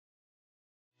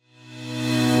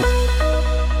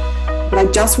I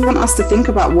just want us to think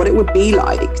about what it would be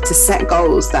like to set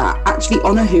goals that actually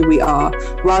honor who we are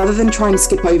rather than try and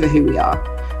skip over who we are.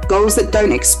 Goals that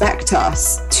don't expect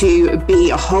us to be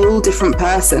a whole different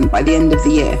person by the end of the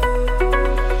year.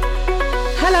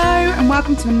 Hello and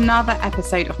welcome to another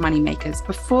episode of Moneymakers.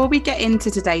 Before we get into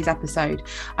today's episode,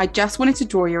 I just wanted to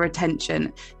draw your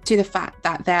attention to the fact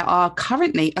that there are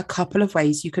currently a couple of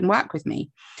ways you can work with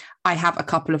me. I have a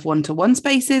couple of one-to-one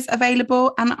spaces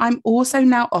available, and I'm also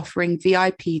now offering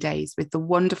VIP days with the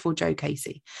wonderful Jo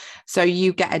Casey. So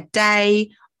you get a day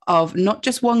of not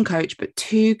just one coach, but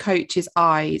two coaches'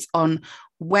 eyes on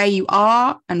where you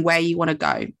are and where you want to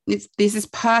go. This is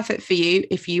perfect for you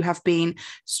if you have been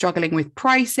struggling with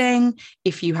pricing,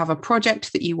 if you have a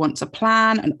project that you want to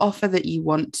plan, an offer that you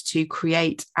want to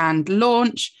create and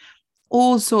launch,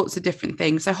 all sorts of different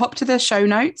things. So hop to the show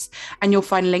notes and you'll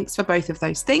find links for both of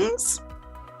those things.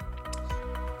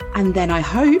 And then I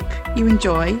hope you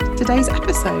enjoy today's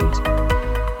episode.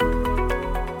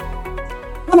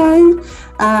 Hello,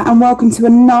 and welcome to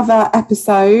another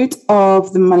episode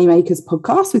of the Moneymakers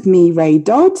podcast with me, Ray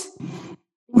Dodd.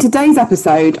 In today's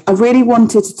episode, I really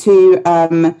wanted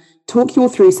to talk you all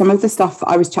through some of the stuff that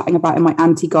I was chatting about in my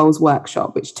anti-goals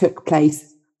workshop, which took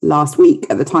place last week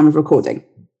at the time of recording.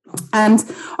 And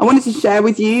I wanted to share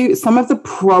with you some of the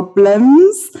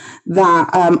problems that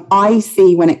I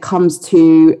see when it comes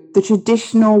to the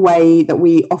traditional way that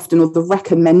we often, or the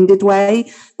recommended way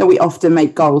that we often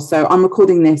make goals. So I'm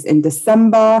recording this in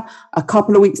December, a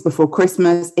couple of weeks before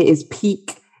Christmas. It is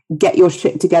peak, get your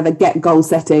shit together, get goal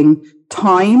setting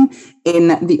time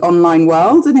in the online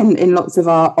world and in lots of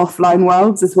our offline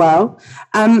worlds as well.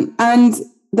 And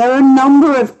there are a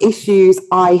number of issues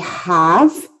I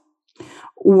have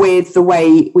with the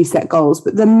way we set goals.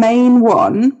 But the main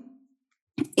one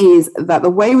is that the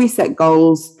way we set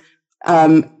goals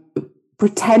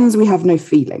pretends we have no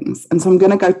feelings. And so I'm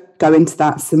going to go into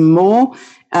that some more.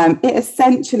 It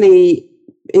essentially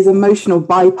is emotional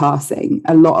bypassing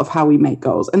a lot of how we make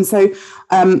goals. And so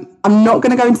I'm not going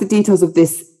to go into the details of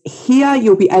this here.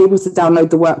 You'll be able to download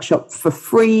the workshop for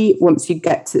free once you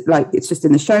get to, it's just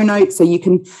in the show notes, so you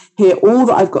can hear all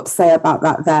that I've got to say about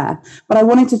that there. But I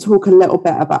wanted to talk a little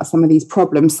bit about some of these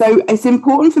problems. So it's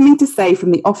important for me to say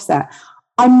from the offset,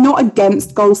 I'm not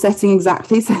against goal setting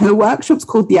exactly. So the workshop's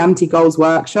called the Anti-Goals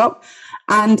Workshop.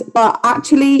 But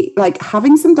actually,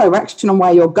 having some direction on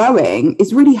where you're going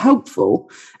is really helpful.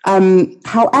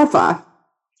 However,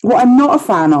 what I'm not a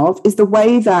fan of is the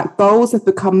way that goals have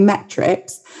become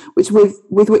metrics, with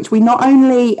which we not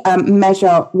only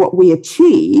measure what we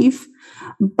achieve,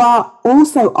 but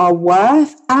also our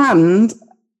worth and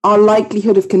our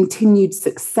likelihood of continued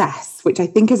success, which I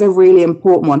think is a really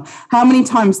important one. How many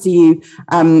times do you,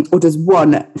 or does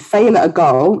one, fail at a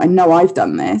goal? I know I've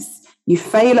done this. You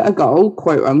fail at a goal,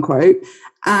 quote unquote,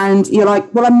 and you're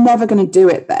like, well, I'm never going to do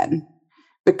it then,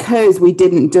 because we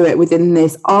didn't do it within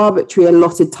this arbitrary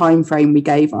allotted time frame we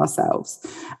gave ourselves.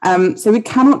 So we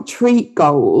cannot treat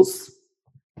goals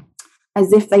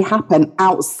as if they happen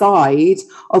outside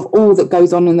of all that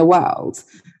goes on in the world,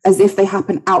 as if they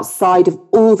happen outside of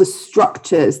all the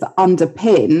structures that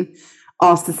underpin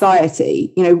our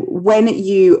society. You know, when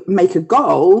you make a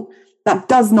goal, that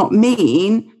does not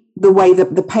mean the way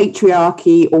that the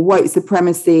patriarchy or white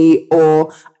supremacy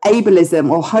or ableism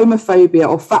or homophobia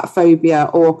or fat phobia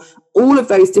or all of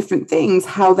those different things,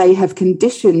 how they have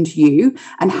conditioned you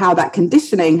and how that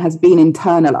conditioning has been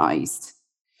internalized.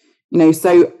 You know,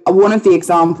 so one of the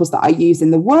examples that I use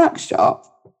in the workshop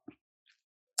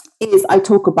is I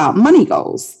talk about money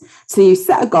goals. So you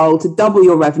set a goal to double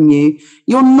your revenue.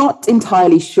 You're not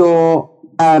entirely sure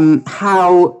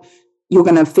how you're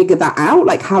going to figure that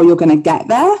out, how you're going to get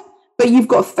there, but you've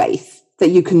got faith that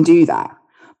you can do that.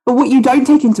 But what you don't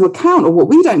take into account, or what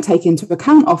we don't take into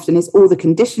account often, is all the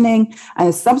conditioning and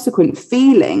the subsequent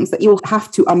feelings that you'll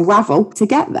have to unravel to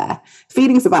get there.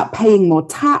 Feelings about paying more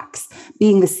tax,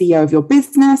 being the CEO of your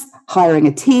business, hiring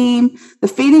a team, the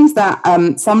feelings that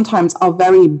sometimes our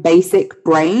very basic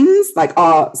brains, like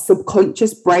our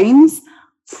subconscious brains,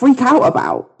 freak out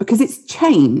about because it's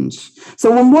change.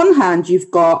 So on one hand, you've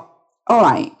got, all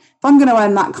right, if I'm going to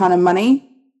earn that kind of money,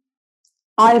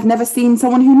 I have never seen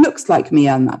someone who looks like me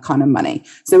earn that kind of money.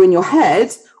 So in your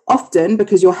head, often,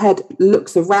 because your head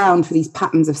looks around for these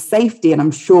patterns of safety, and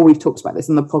I'm sure we've talked about this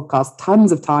on the podcast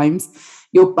tons of times,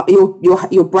 your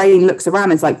brain looks around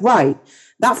and is like, right,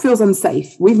 that feels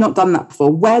unsafe. We've not done that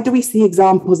before. Where do we see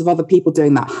examples of other people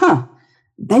doing that?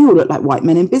 They all look like white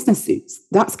men in business suits.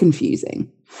 That's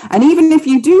confusing. And even if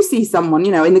you do see someone,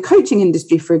 in the coaching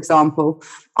industry, for example,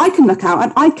 I can look out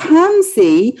and I can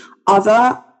see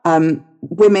other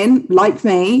women like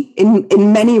me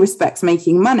in many respects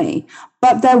making money,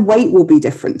 but their weight will be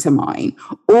different to mine,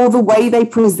 or the way they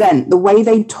present, the way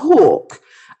they talk.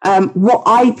 What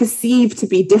I perceive to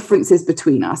be differences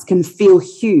between us can feel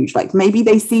huge. Like maybe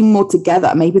they seem more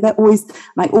together. Maybe they're always, and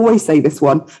I always say this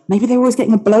one, maybe they're always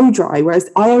getting a blow dry, whereas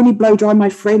I only blow dry my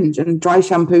fringe and dry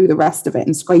shampoo the rest of it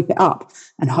and scrape it up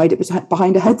and hide it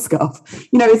behind a headscarf.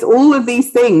 You know, it's all of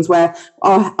these things where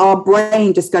our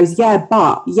brain just goes, yeah,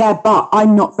 but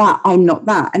I'm not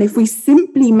that. And if we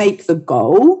simply make the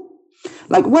goal,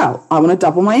 like, well, I want to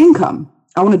double my income.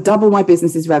 I want to double my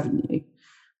business's revenue.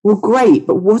 Well, great,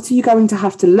 but what are you going to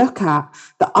have to look at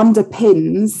that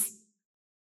underpins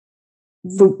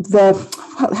what's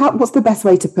the best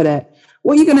way to put it?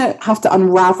 What are you going to have to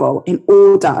unravel in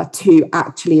order to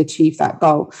actually achieve that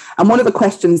goal? And one of the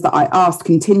questions that I asked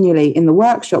continually in the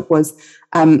workshop was,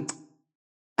 and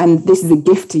this is a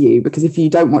gift to you, because if you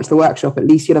don't watch the workshop, at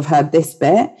least you'll have heard this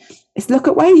bit, is look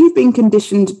at where you've been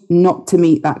conditioned not to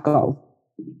meet that goal.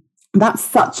 That's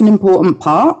such an important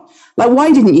part. Like,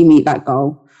 why didn't you meet that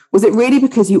goal? Was it really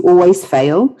because you always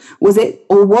fail? Was it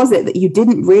that you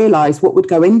didn't realize what would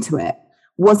go into it?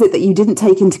 Was it that you didn't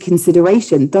take into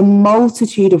consideration the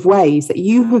multitude of ways that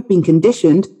you have been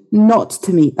conditioned not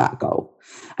to meet that goal?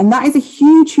 And that is a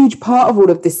huge, huge part of all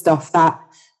of this stuff that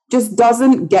just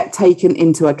doesn't get taken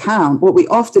into account. What we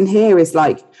often hear is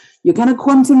like, you're going to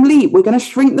quantum leap. We're going to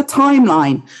shrink the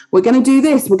timeline. We're going to do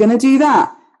this. We're going to do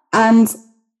that. And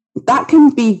that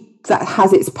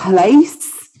has its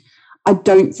place. I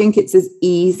don't think it's as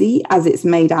easy as it's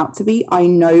made out to be. I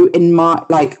know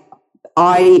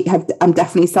I'm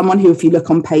definitely someone who, if you look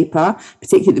on paper,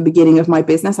 particularly at the beginning of my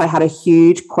business, I had a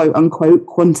huge quote unquote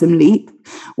quantum leap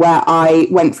where I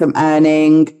went from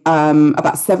earning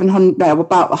about 500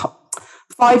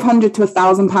 to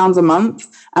 £1,000 a month.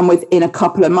 And within a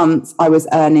couple of months, I was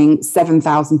earning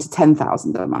 7,000 to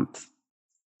 10,000 a month.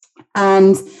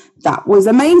 And that was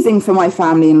amazing for my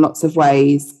family in lots of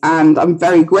ways. And I'm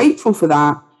very grateful for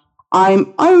that.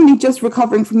 I'm only just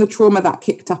recovering from the trauma that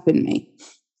kicked up in me,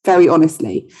 very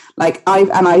honestly. Like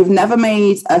I've never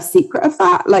made a secret of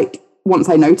that. Like once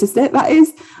I noticed it, that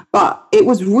is, but it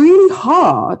was really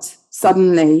hard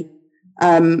suddenly.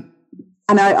 And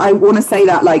I want to say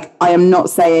that, like, I am not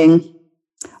saying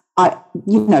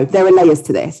there are layers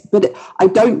to this, but I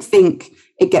don't think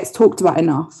it gets talked about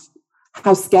enough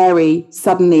how scary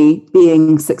suddenly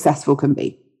being successful can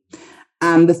be,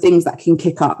 and the things that can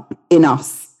kick up in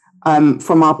us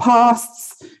from our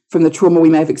pasts, from the trauma we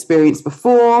may have experienced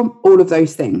before, all of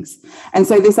those things. And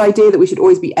so this idea that we should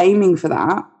always be aiming for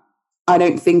that, I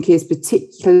don't think is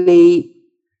particularly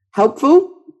helpful,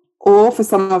 or for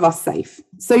some of us safe.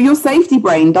 So your safety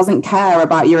brain doesn't care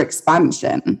about your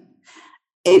expansion.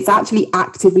 It's actually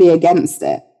actively against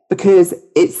it, because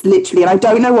it's literally, and I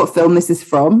don't know what film this is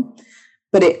from,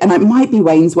 but it might be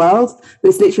Wayne's World, but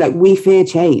it's literally like, we fear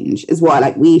change is why,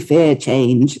 like, we fear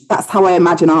change. That's how I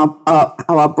imagine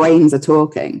our brains are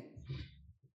talking.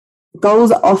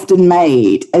 Goals are often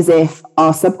made as if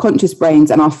our subconscious brains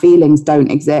and our feelings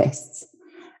don't exist,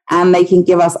 and they can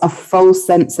give us a false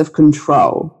sense of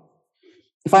control.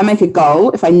 If I make a goal,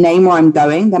 if I name where I'm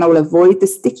going, then I will avoid the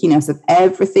stickiness of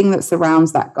everything that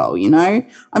surrounds that goal, you know?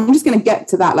 I'm just going to get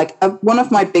to that. Like one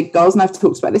of my big goals, and I've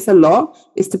talked about this a lot,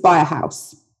 is to buy a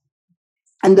house.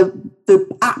 And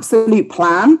the absolute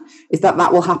plan is that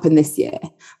will happen this year.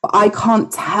 But I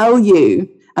can't tell you,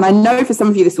 and I know for some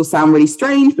of you this will sound really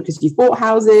strange because you've bought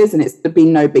houses and it's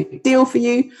been no big deal for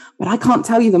you, but I can't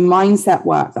tell you the mindset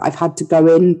work that I've had to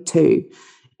go into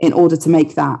in order to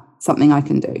make that something I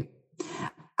can do.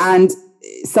 And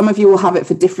some of you will have it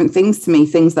for different things to me.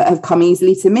 Things that have come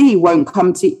easily to me won't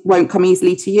come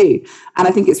easily to you. And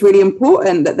I think it's really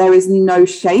important that there is no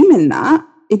shame in that.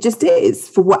 It just is,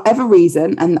 for whatever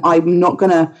reason. And I'm not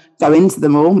going to go into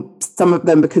them all. Some of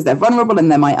them because they're vulnerable and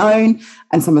they're my own,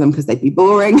 and some of them because they'd be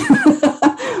boring.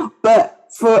 But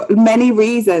for many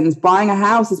reasons, buying a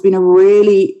house has been a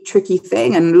really tricky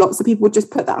thing. And lots of people would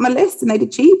just put that on a list and they'd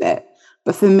achieve it.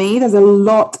 But for me, there's a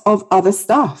lot of other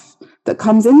stuff that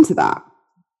comes into that.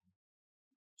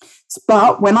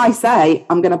 But when I say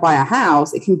I'm going to buy a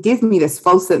house, it can give me this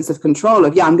false sense of control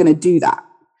of, I'm going to do that.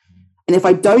 And if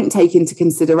I don't take into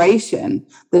consideration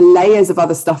the layers of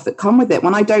other stuff that come with it,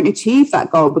 when I don't achieve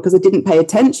that goal because I didn't pay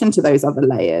attention to those other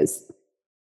layers,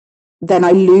 then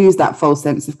I lose that false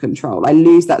sense of control. I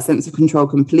lose that sense of control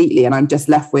completely. And I'm just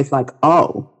left with like,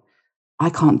 oh,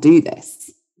 I can't do this.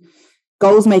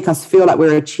 Goals make us feel like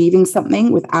we're achieving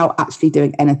something without actually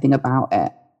doing anything about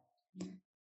it.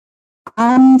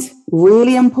 And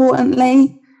really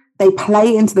importantly, they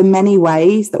play into the many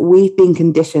ways that we've been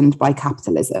conditioned by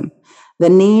capitalism. The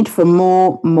need for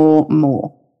more, more,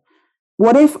 more.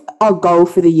 What if our goal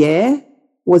for the year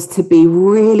was to be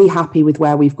really happy with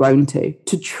where we've grown to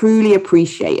truly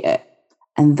appreciate it?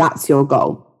 And that's your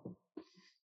goal.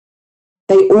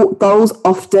 Goals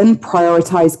often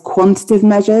prioritize quantitative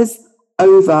measures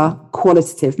over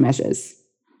qualitative measures.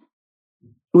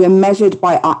 We're measured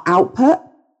by our output,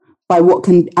 by what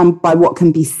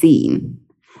can be seen,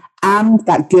 and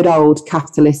that good old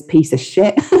capitalist piece of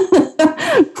shit,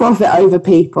 profit over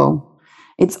people.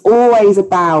 It's always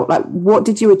about like, what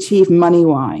did you achieve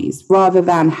money-wise, rather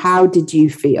than how did you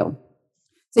feel?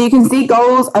 So you can see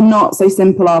goals are not so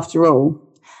simple after all.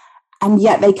 And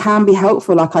yet they can be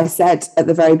helpful, like I said at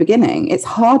the very beginning. It's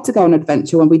hard to go on an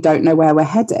adventure when we don't know where we're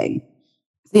heading.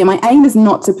 So yeah, my aim is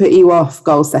not to put you off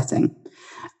goal setting.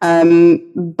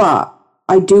 But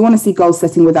I do want to see goal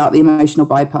setting without the emotional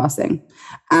bypassing.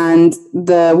 And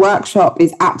the workshop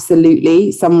is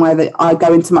absolutely somewhere that I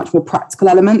go into much more practical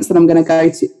elements that I'm going to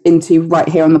go into right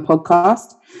here on the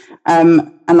podcast.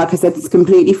 And like I said, it's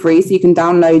completely free, so you can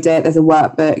download it. There's a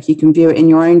workbook. You can view it in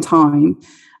your own time.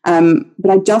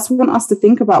 But I just want us to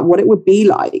think about what it would be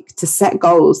like to set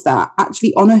goals that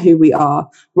actually honor who we are,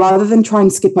 rather than try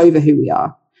and skip over who we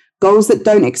are. Goals that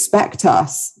don't expect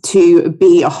us to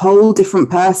be a whole different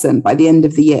person by the end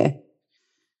of the year.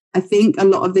 I think a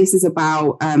lot of this is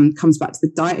about, comes back to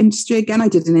the diet industry again. I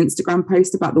did an Instagram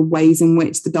post about the ways in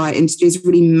which the diet industry has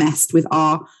really messed with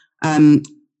our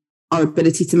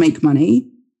ability to make money,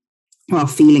 or our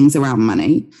feelings around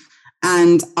money.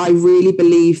 And I really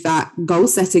believe that goal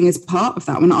setting is part of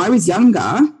that. When I was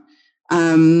younger,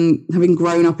 having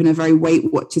grown up in a very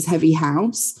Weight Watchers heavy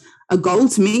house, a goal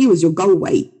to me was your goal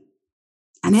weight.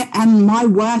 And my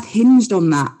worth hinged on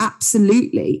that,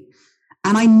 absolutely.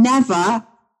 And I never,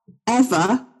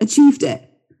 ever achieved it.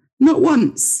 Not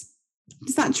once.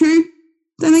 Is that true?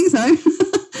 Don't think so.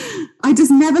 I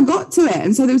just never got to it.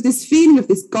 And so there was this feeling of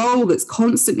this goal that's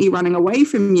constantly running away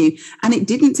from you. And it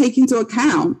didn't take into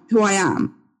account who I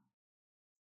am.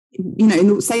 You know,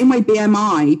 in the same way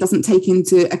BMI doesn't take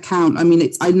into account, I mean,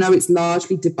 I know it's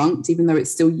largely debunked, even though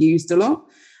it's still used a lot.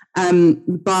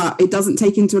 But it doesn't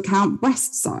take into account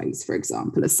breast size, for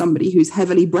example, as somebody who's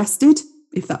heavily breasted,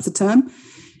 if that's a term.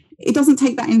 It doesn't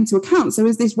take that into account. So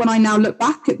when I now look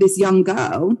back at this young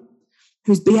girl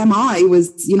whose BMI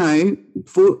was, you know,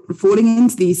 falling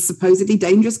into these supposedly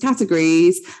dangerous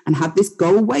categories and had this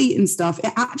goal weight and stuff,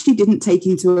 it actually didn't take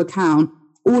into account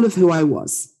all of who I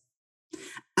was.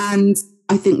 And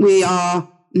I think we are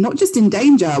not just in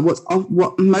danger.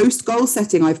 What most goal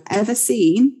setting I've ever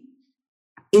seen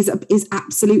is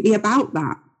absolutely about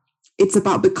that. It's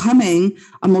about becoming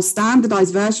a more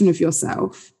standardized version of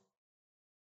yourself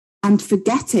and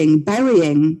forgetting,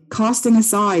 burying, casting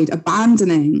aside,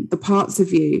 abandoning the parts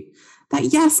of you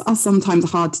that, yes, are sometimes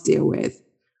hard to deal with,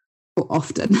 or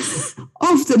often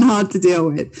hard to deal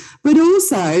with, but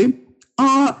also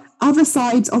are other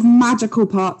sides of magical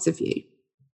parts of you.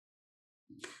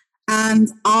 And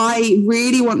I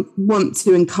really want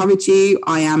to encourage you.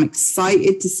 I am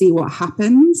excited to see what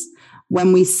happens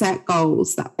when we set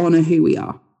goals that honor who we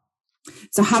are.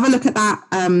 So have a look at that.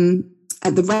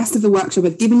 At the rest of the workshop,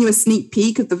 I've given you a sneak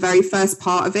peek of the very first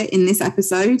part of it in this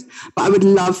episode, but I would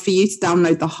love for you to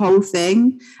download the whole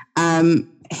thing,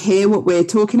 hear what we're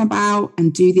talking about,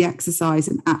 and do the exercise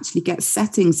and actually get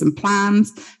setting some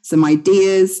plans, some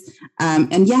ideas,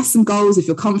 and yes, some goals, if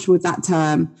you're comfortable with that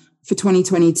term, for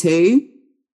 2022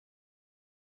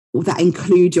 that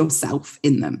include yourself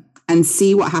in them, and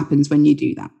see what happens when you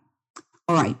do that.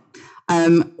 All right.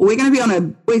 We're going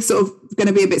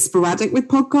to be a bit sporadic with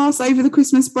podcasts over the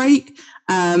Christmas break,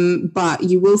 but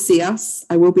you will see us.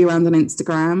 I will be around on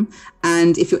Instagram.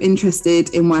 And if you're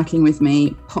interested in working with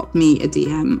me, pop me a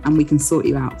DM and we can sort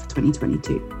you out for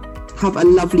 2022. Have a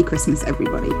lovely Christmas,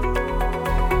 everybody.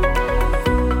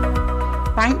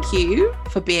 Thank you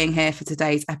for being here for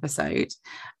today's episode.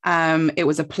 It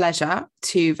was a pleasure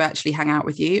to virtually hang out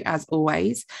with you, as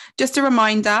always. Just a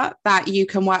reminder that you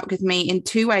can work with me in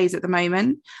two ways at the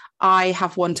moment. I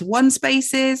have one-to-one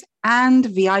spaces and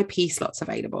VIP slots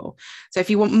available. So if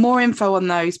you want more info on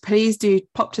those, please do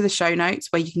pop to the show notes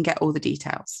where you can get all the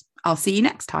details. I'll see you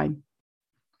next time.